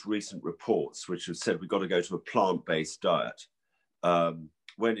all these recent reports, which have said we've got to go to a plant-based diet,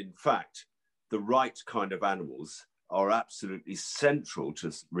 when in fact, the right kind of animals are absolutely central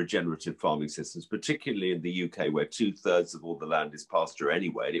to regenerative farming systems, particularly in the UK, where 2/3 of all the land is pasture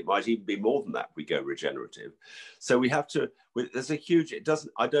anyway, and it might even be more than that if we go regenerative. So we have to, there's a huge,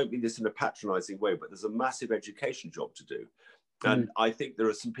 I don't mean this in a patronizing way, but there's a massive education job to do. And I think there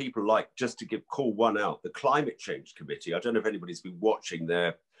are some people like, just to call one out, the Climate Change Committee. I don't know if anybody's been watching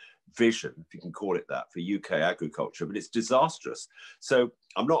their vision, if you can call it that, for UK agriculture, but it's disastrous. So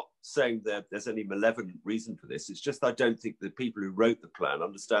I'm not saying that there's any malevolent reason for this. It's just I don't think the people who wrote the plan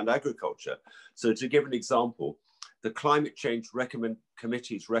understand agriculture. So to give an example, the Climate Change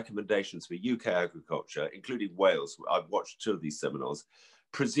Committee's recommendations for UK agriculture, including Wales, I've watched 2 of these seminars,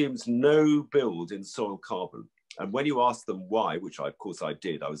 presumes no build in soil carbon. And when you ask them why, which of course I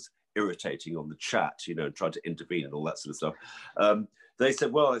did, I was irritating on the chat, you know, and tried to intervene and all that sort of stuff. They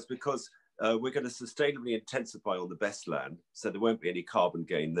said, well, it's because we're going to sustainably intensify on the best land, so there won't be any carbon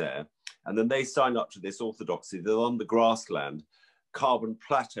gain there. And then they sign up to this orthodoxy that on the grassland, carbon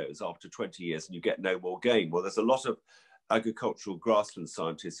plateaus after 20 years and you get no more gain. Well, there's a lot of agricultural grassland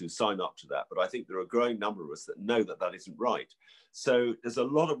scientists who sign up to that, but I think there are a growing number of us that know that that isn't right. So there's a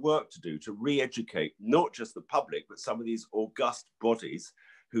lot of work to do to re-educate not just the public, but some of these august bodies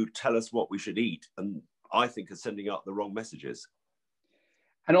who tell us what we should eat, and I think are sending out the wrong messages.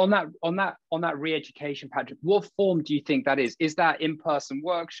 And on that re-education, Patrick, what form do you think that is? Is that in-person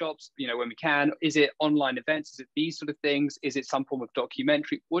workshops, you know, when we can? Is it online events? Is it these sort of things? Is it some form of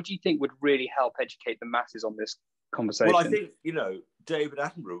documentary? What do you think would really help educate the masses on this conversation? Well, I think, you know, David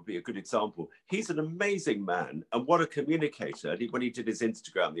Attenborough would be a good example. He's an amazing man, and what a communicator. When he did his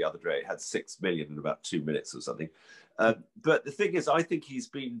Instagram the other day, it had 6 million in about 2 minutes or something. But the thing is, I think he's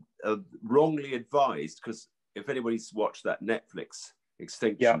been wrongly advised, because if anybody's watched that Netflix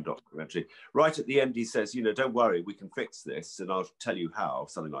Extinction documentary, right at the end he says, you know, don't worry, we can fix this and I'll tell you how,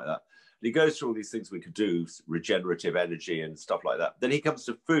 something like that. And he goes through all these things we could do, regenerative energy and stuff like that. Then he comes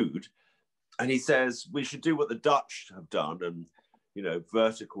to food and he says we should do what the Dutch have done, and, you know,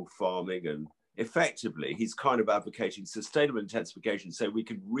 vertical farming, and effectively he's kind of advocating sustainable intensification so we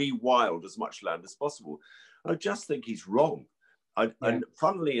can rewild as much land as possible. I just think he's wrong. And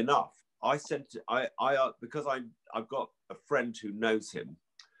funnily enough, because I've got a friend who knows him,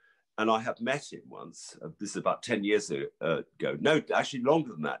 and I have met him once. This is about 10 years ago. No, actually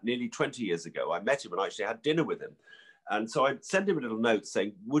longer than that, nearly 20 years ago. I met him and I actually had dinner with him. And so I sent him a little note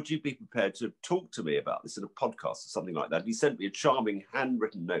saying, would you be prepared to talk to me about this in a podcast or something like that? And he sent me a charming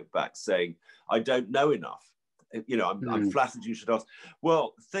handwritten note back saying, I don't know enough. You know, I'm flattered you should ask.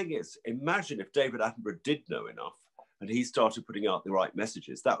 Well, the thing is, imagine if David Attenborough did know enough and he started putting out the right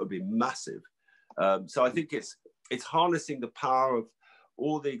messages. That would be massive. So I think it's harnessing the power of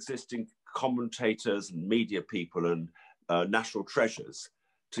all the existing commentators and media people and national treasures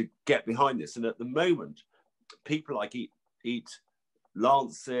to get behind this. And at the moment, people like Eat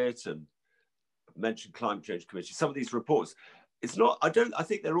Lancet and mentioned Climate Change Committee, some of these reports, I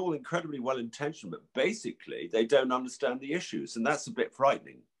think they're all incredibly well intentioned, but basically they don't understand the issues. And that's a bit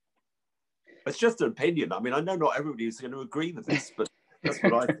frightening. It's just an opinion. I mean, I know not everybody is going to agree with this, but that's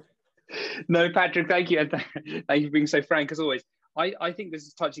what I think. No, Patrick, thank you. And thank you for being so frank as always. I think this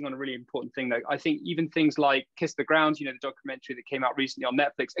is touching on a really important thing, though. I think even things like Kiss the Ground, you know, the documentary that came out recently on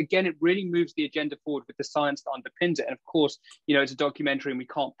Netflix, again, it really moves the agenda forward with the science that underpins it. And of course, you know, it's a documentary and we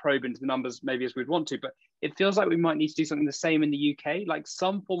can't probe into the numbers maybe as we'd want to, but it feels like we might need to do something the same in the UK, like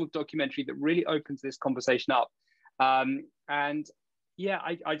some form of documentary that really opens this conversation up. And yeah,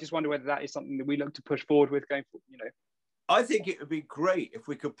 I just wonder whether that is something that we look to push forward with going forward, you know. I think it would be great if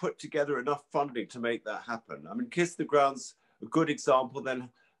we could put together enough funding to make that happen. I mean, Kiss the Ground's a good example. Then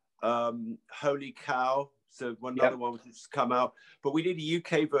Holy Cow, so another one which has come out. But we need a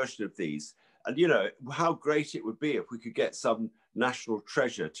UK version of these. And, you know, how great it would be if we could get some national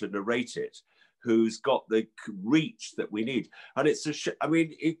treasure to narrate it, who's got the reach that we need. And it's I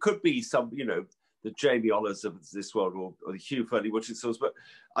mean, it could be some, you know, the Jamie Olives of this world, or the Hugh Fearnley-Whittingtons. But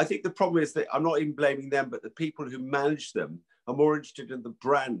I think the problem is that I'm not even blaming them, but the people who manage them are more interested in the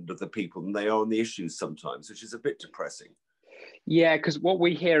brand of the people than they are on the issues sometimes, which is a bit depressing. Yeah, because what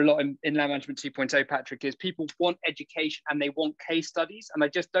we hear a lot in Land Management 2.0, Patrick, is people want education and they want case studies. And I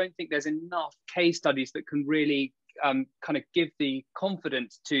just don't think there's enough case studies that can really kind of give the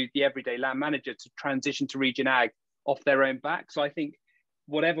confidence to the everyday land manager to transition to Regen Ag off their own back. So I think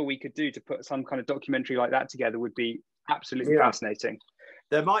whatever we could do to put some kind of documentary like that together would be absolutely fascinating.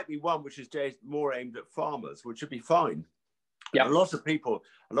 There might be one which is more aimed at farmers, which would be fine. Yeah. A lot of people,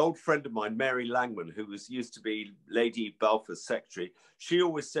 an old friend of mine, Mary Langman, who used to be Lady Balfour's secretary, she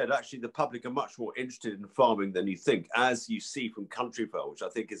always said, actually, the public are much more interested in farming than you think, as you see from Countryfile, which I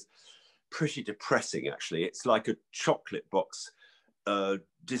think is pretty depressing, actually. It's like a chocolate box,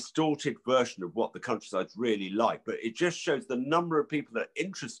 distorted version of what the countryside's really like. But it just shows the number of people that are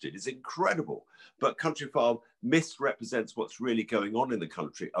interested is incredible. But Country Farm misrepresents what's really going on in the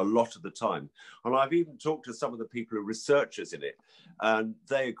country a lot of the time. And I've even talked to some of the people who are researchers in it, and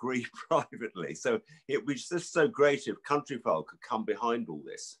they agree privately. So it was just so great if Country Farm could come behind all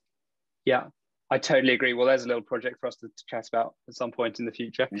this. Yeah, I totally agree. Well, there's a little project for us to chat about at some point in the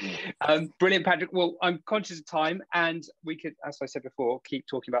future. Brilliant, Patrick. Well, I'm conscious of time, and we could, as I said before, keep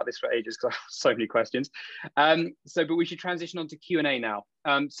talking about this for ages because I have so many questions. But we should transition on to Q&A now.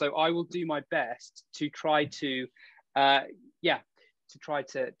 So I will do my best to try to, share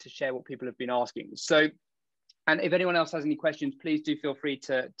what people have been asking. So, and if anyone else has any questions, please do feel free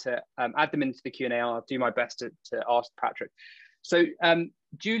to add them into the Q&A. I'll do my best to ask Patrick. So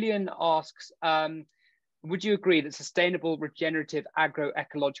Julian asks, would you agree that sustainable, regenerative,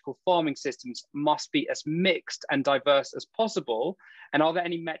 agroecological farming systems must be as mixed and diverse as possible? And are there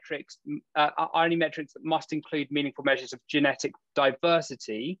any metrics, that must include meaningful measures of genetic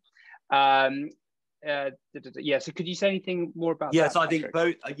diversity? So could you say anything more about that? Yes, I Patrick? think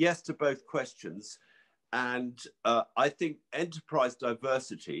both, yes to both questions. And I think enterprise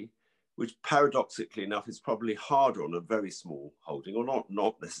diversity, which paradoxically enough is probably harder on a very small holding, or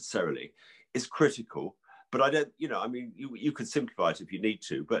not necessarily, is critical. But I don't, I mean, you could simplify it if you need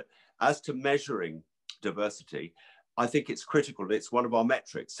to, but as to measuring diversity, I think it's critical. It's one of our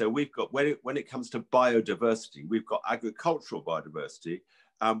metrics. So we've got, when it comes to biodiversity, we've got agricultural biodiversity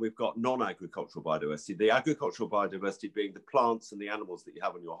and we've got non-agricultural biodiversity. The agricultural biodiversity being the plants and the animals that you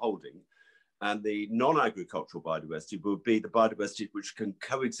have on your holding, and the non-agricultural biodiversity would be the biodiversity which can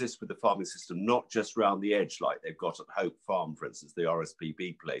coexist with the farming system, not just round the edge like they've got at Hope Farm, for instance, the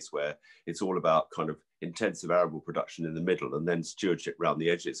RSPB place, where it's all about kind of intensive arable production in the middle and then stewardship around the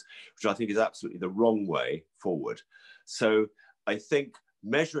edges, which I think is absolutely the wrong way forward. So I think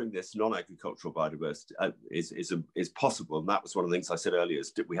measuring this non-agricultural biodiversity is possible. And that was one of the things I said earlier,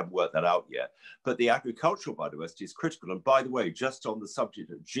 is that we haven't worked that out yet. But the agricultural biodiversity is critical. And by the way, just on the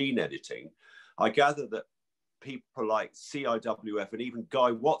subject of gene editing, I gather that people like CIWF and even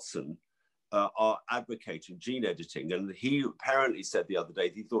Guy Watson are advocating gene editing. And he apparently said the other day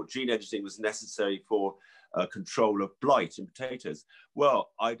that he thought gene editing was necessary for control of blight in potatoes.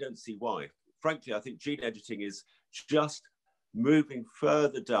 Well, I don't see why. Frankly, I think gene editing is just moving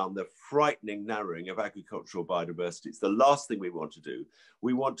further down the frightening narrowing of agricultural biodiversity. It's the last thing we want to do.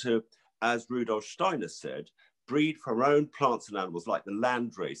 We want to, as Rudolf Steiner said, breed from our own plants and animals, like the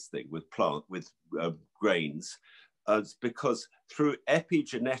landrace thing with grains, because through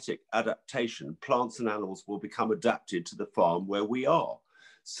epigenetic adaptation, plants and animals will become adapted to the farm where we are.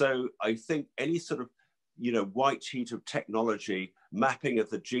 So I think any sort of, white heat of technology, mapping of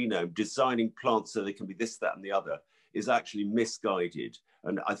the genome, designing plants so they can be this, that, and the other, is actually misguided.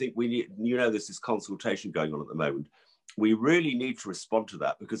 And I think we need, there's this consultation going on at the moment. We really need to respond to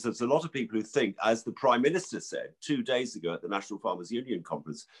that, because there's a lot of people who think, as the Prime Minister said 2 days ago at the National Farmers Union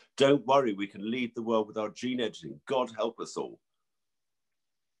Conference, don't worry, we can lead the world with our gene editing. God help us all.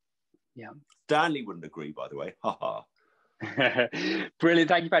 Yeah. Stanley wouldn't agree, by the way. Ha ha. Brilliant.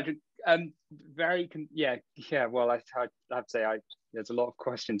 Thank you, Patrick. Well, I have to say, there's a lot of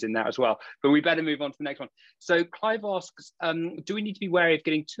questions in that as well, but we better move on to the next one. So Clive asks, do we need to be wary of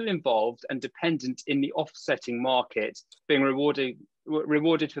getting too involved and dependent in the offsetting market, being rewarded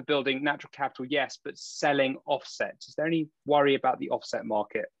for building natural capital, yes, but selling offsets? Is there any worry about the offset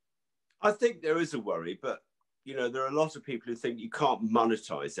market? I think there is a worry, but there are a lot of people who think you can't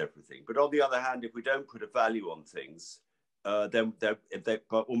monetize everything. But on the other hand, if we don't put a value on things, then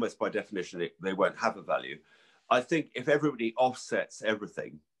almost by definition, they won't have a value. I think if everybody offsets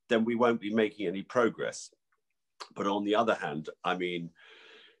everything, then we won't be making any progress. But on the other hand, I mean,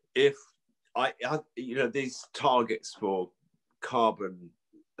 if these targets for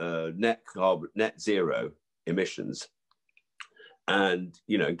net zero emissions, and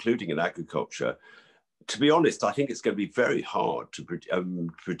including in agriculture, to be honest, I think it's going to be very hard to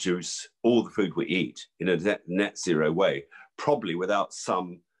produce all the food we eat in a net zero way, probably without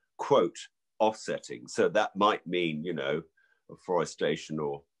some, quote, offsetting. So that might mean, afforestation,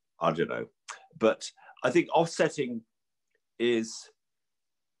 or I don't know. But I think offsetting it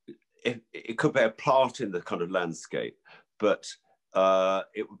could be a part in the kind of landscape, but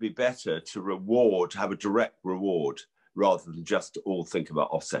it would be better to have a direct reward rather than just all think about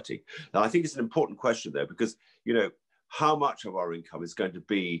offsetting. Now, I think it's an important question there, because, how much of our income is going to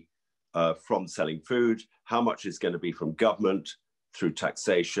be from selling food, how much is going to be from government through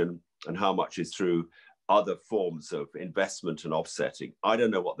taxation, and how much is through other forms of investment and offsetting. I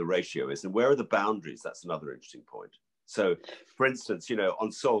don't know what the ratio is, and where are the boundaries? That's another interesting point. So, for instance, you know,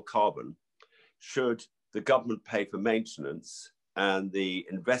 on soil carbon, should the government pay for maintenance and the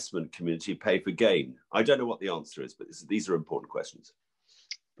investment community pay for gain? I don't know what the answer is, but these are important questions.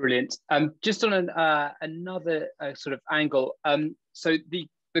 Brilliant. Just on another sort of angle, so the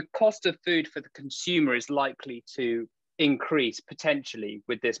cost of food for the consumer is likely to increase potentially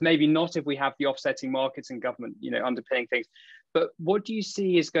with this. Maybe not if we have the offsetting markets and government, you know, underpinning things. But what do you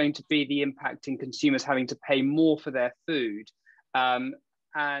see is going to be the impact in consumers having to pay more for their food?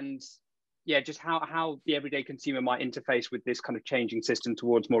 And yeah, just how the everyday consumer might interface with this kind of changing system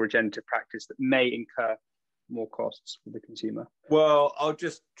towards more regenerative practice that may incur more costs for the consumer? Well, I'll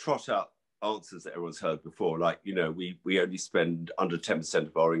just trot out answers that everyone's heard before. Like, you know, we only spend under 10%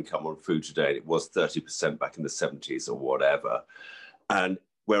 of our income on food today, and it was 30% back in the 70s or whatever. And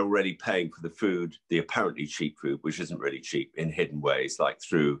we're already paying for the food, the apparently cheap food, which isn't really cheap, in hidden ways, like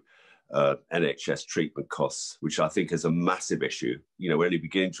through NHS treatment costs, which I think is a massive issue. You know, we're only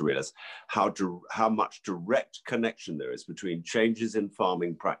beginning to realize how much direct connection there is between changes in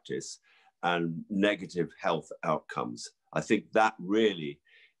farming practice and negative health outcomes. I think that really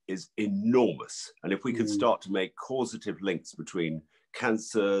is enormous. And if we could start to make causative links between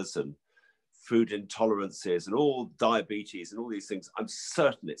cancers and food intolerances and all diabetes and all these things, I'm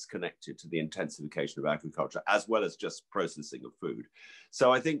certain it's connected to the intensification of agriculture as well as just processing of food.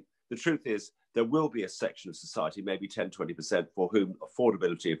 So I think the truth is there will be a section of society, maybe 10, 20%, for whom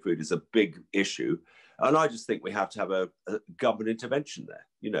affordability of food is a big issue. And I just think we have to have a government intervention there,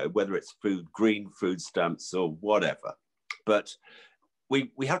 you know, whether it's food, green food stamps or whatever. But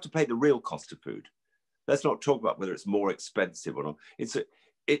we have to pay the real cost of food. Let's not talk about whether it's more expensive or not.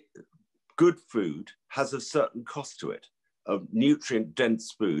 Good food has a certain cost to it.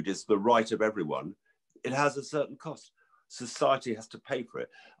 Nutrient-dense food is the right of everyone. It has a certain cost. Society has to pay for it.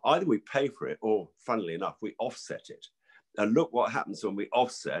 Either we pay for it or, funnily enough, we offset it. And look what happens when we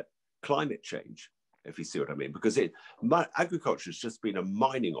offset climate change, if you see what I mean, because agriculture has just been a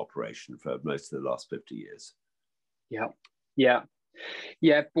mining operation for most of the last 50 years. Yeah.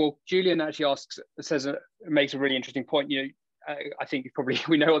 Well, Julian actually makes a really interesting point. You know, I think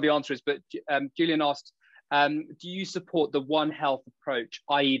we know what the answer is, but Julian asked, do you support the One Health approach,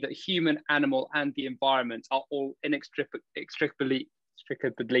 i.e. that human, animal and the environment are all inextricably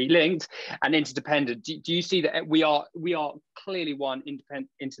linked and interdependent? Do you see that we are clearly one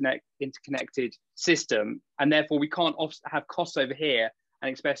interconnected system, and therefore we can't have costs over here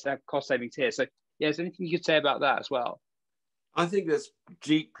and expect to have cost savings here? So yeah, is there anything you could say about that as well? I think that's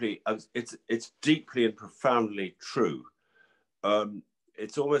it's deeply and profoundly true.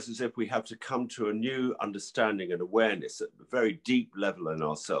 It's almost as if we have to come to a new understanding and awareness at a very deep level in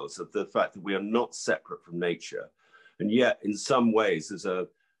ourselves of the fact that we are not separate from nature. And yet, in some ways, as a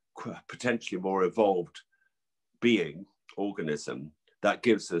potentially more evolved being, organism, that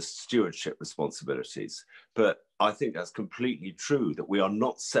gives us stewardship responsibilities. But I think that's completely true, that we are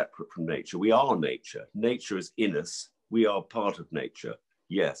not separate from nature. We are nature. Nature is in us. We are part of nature.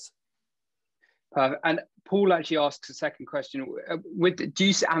 Yes. And Paul actually asks a second question.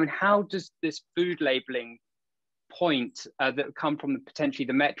 How does this food labeling point that come from potentially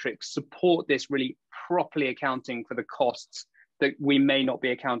the metrics support this really properly accounting for the costs that we may not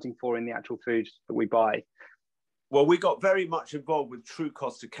be accounting for in the actual food that we buy? Well, we got very much involved with true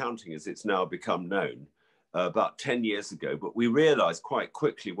cost accounting, as it's now become known, about 10 years ago. But we realized quite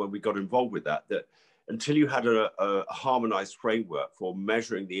quickly when we got involved with that until you had a harmonized framework for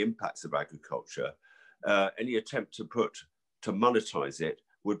measuring the impacts of agriculture, any attempt to monetize it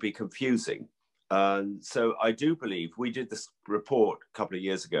would be confusing. And so I do believe we did this report a couple of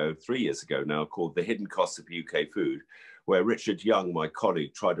years ago, 3 years ago now, called The Hidden Costs of UK Food, where Richard Young, my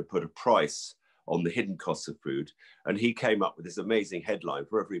colleague, tried to put a price on the hidden costs of food. And he came up with this amazing headline: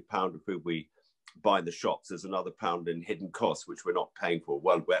 for every pound of food we buy in the shops, there's another pound in hidden costs, which we're not paying for.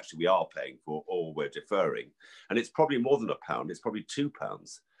 Well, we are paying for, or we're deferring. And it's probably more than a pound, it's probably £2.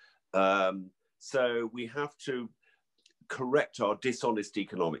 So we have to correct our dishonest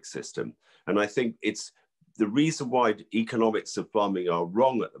economic system. And I think it's the reason why economics of farming are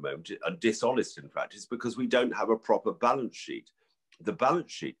wrong at the moment, and dishonest in fact, is because we don't have a proper balance sheet. The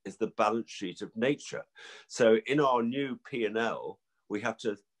balance sheet is the balance sheet of nature. So in our new P&L, we have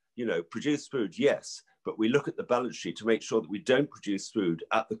to, produce food, yes, but we look at the balance sheet to make sure that we don't produce food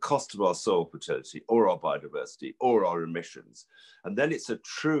at the cost of our soil fertility or our biodiversity or our emissions. And then it's a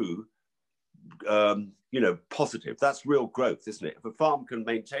true, positive. That's real growth, isn't it? If a farm can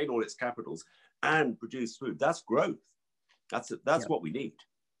maintain all its capitals and produce food, that's growth. That's what we need.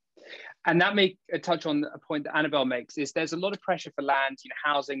 And that make a touch on a point that Annabelle makes, is there's a lot of pressure for land,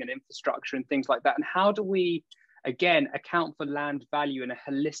 housing and infrastructure and things like that. And how do we, again, account for land value in a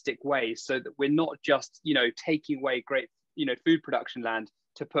holistic way so that we're not just, taking away great, food production land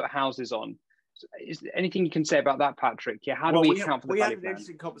to put houses on? So is there anything you can say about that, Patrick? Yeah, how do we account for the value of land? We had an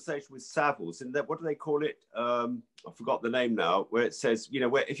interesting conversation with Savills, and what do they call it? I forgot the name now, where it says,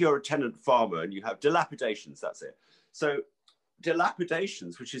 where if you're a tenant farmer and you have dilapidations, that's it. So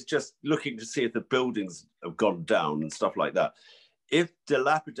dilapidations, which is just looking to see if the buildings have gone down and stuff like that. If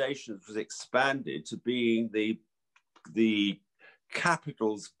dilapidations was expanded to being the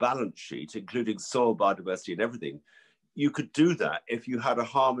capital's balance sheet, including soil biodiversity and everything, you could do that if you had a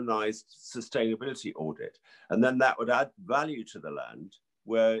harmonized sustainability audit. And then that would add value to the land,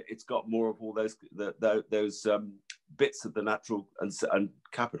 where it's got more of all those bits of the natural and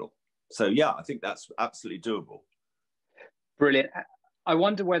capital. So yeah, I think that's absolutely doable. Brilliant. I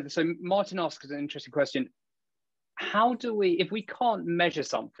wonder whether, so Martin asks an interesting question. How do we, if we can't measure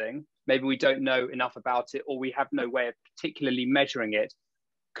something, maybe we don't know enough about it, or we have no way of particularly measuring it,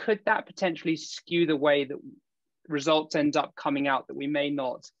 could that potentially skew the way that results end up coming out, that we may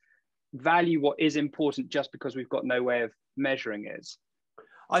not value what is important just because we've got no way of measuring it?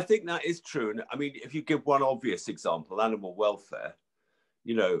 I think that is true. And I mean, if you give one obvious example, animal welfare,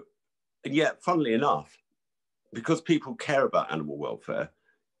 and yet, funnily enough, because people care about animal welfare,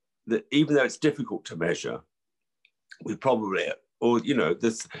 that even though it's difficult to measure, we probably,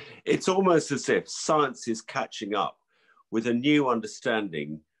 it's almost as if science is catching up with a new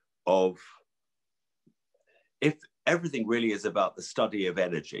understanding of, if everything really is about the study of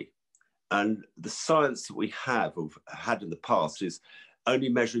energy, and the science that we have had in the past is only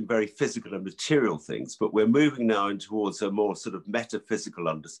measuring very physical and material things, but we're moving now in towards a more sort of metaphysical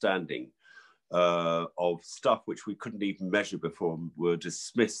understanding of stuff which we couldn't even measure before, were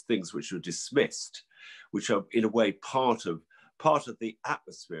dismissed, things which were dismissed, which are in a way part of the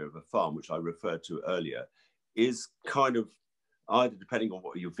atmosphere of a farm, which I referred to earlier, is kind of, either depending on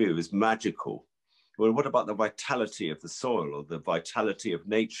what you view, is magical. Well, what about the vitality of the soil or the vitality of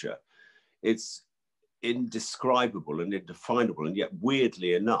nature? It's indescribable and indefinable, and yet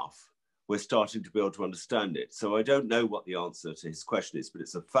weirdly enough, we're starting to be able to understand it. So I don't know what the answer to his question is, but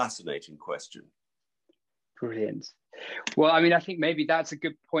it's a fascinating question. Brilliant. Well, I mean, I think maybe that's a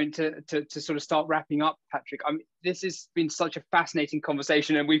good point to sort of start wrapping up, Patrick. I mean, this has been such a fascinating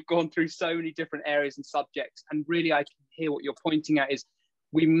conversation, and we've gone through so many different areas and subjects. And really, I can hear what you're pointing at is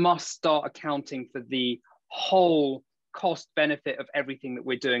we must start accounting for the whole cost benefit of everything that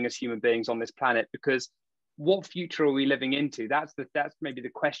we're doing as human beings on this planet, because what future are we living into? That's maybe the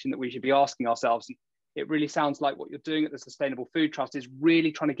question that we should be asking ourselves. And it really sounds like what you're doing at the Sustainable Food Trust is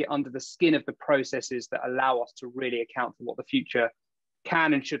really trying to get under the skin of the processes that allow us to really account for what the future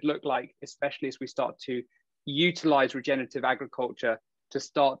can and should look like, especially as we start to utilize regenerative agriculture to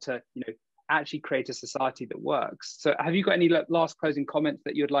start to, actually create a society that works. So have you got any last closing comments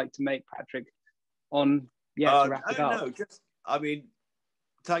that you'd like to make, Patrick, on, to wrap it up? No,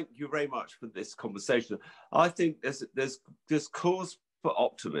 thank you very much for this conversation. I think there's cause for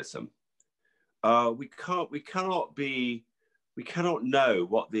optimism. We cannot know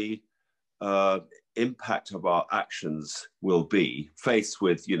what the impact of our actions will be faced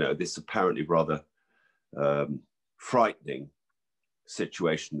with, this apparently rather frightening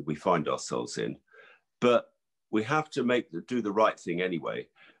situation that we find ourselves in. But we have to do the right thing anyway.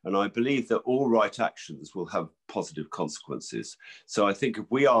 And I believe that all right actions will have positive consequences. So I think if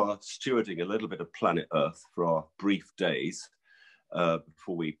we are stewarding a little bit of planet Earth for our brief days,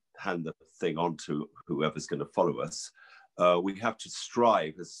 before we hand the thing on to whoever's going to follow us, we have to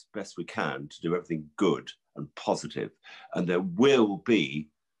strive as best we can to do everything good and positive, and there will be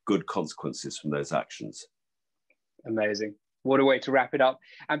good consequences from those actions. Amazing. What a way to wrap it up.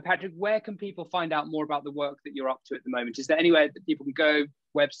 And Patrick, where can people find out more about the work that you're up to at the moment? Is there anywhere that people can go,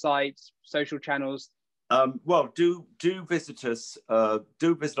 websites, social channels? Well, do visit us,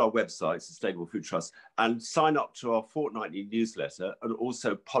 do visit our website, Sustainable Food Trust, and sign up to our fortnightly newsletter, and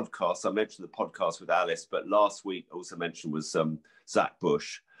also podcasts. I mentioned the podcast with Alice, but last week I also mentioned was Zach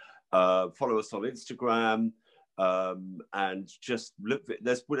Bush. Follow us on Instagram, and just look.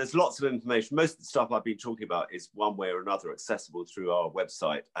 There's lots of information. Most of the stuff I've been talking about is one way or another accessible through our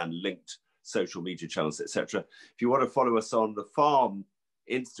website and linked social media channels, etc. If you want to follow us on the farm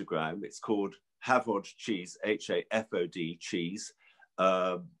Instagram, it's called Havod Cheese, HAFOD Cheese.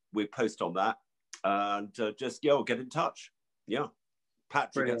 We post on that, and just get in touch. Yeah,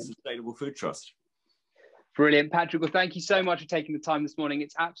 Patrick at Sustainable Food Trust. Brilliant, Patrick. Well, thank you so much for taking the time this morning.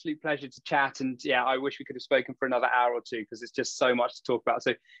 It's an absolute pleasure to chat. And yeah, I wish we could have spoken for another hour or two because it's just so much to talk about.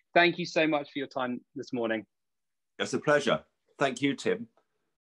 So thank you so much for your time this morning. It's a pleasure. Thank you, Tim.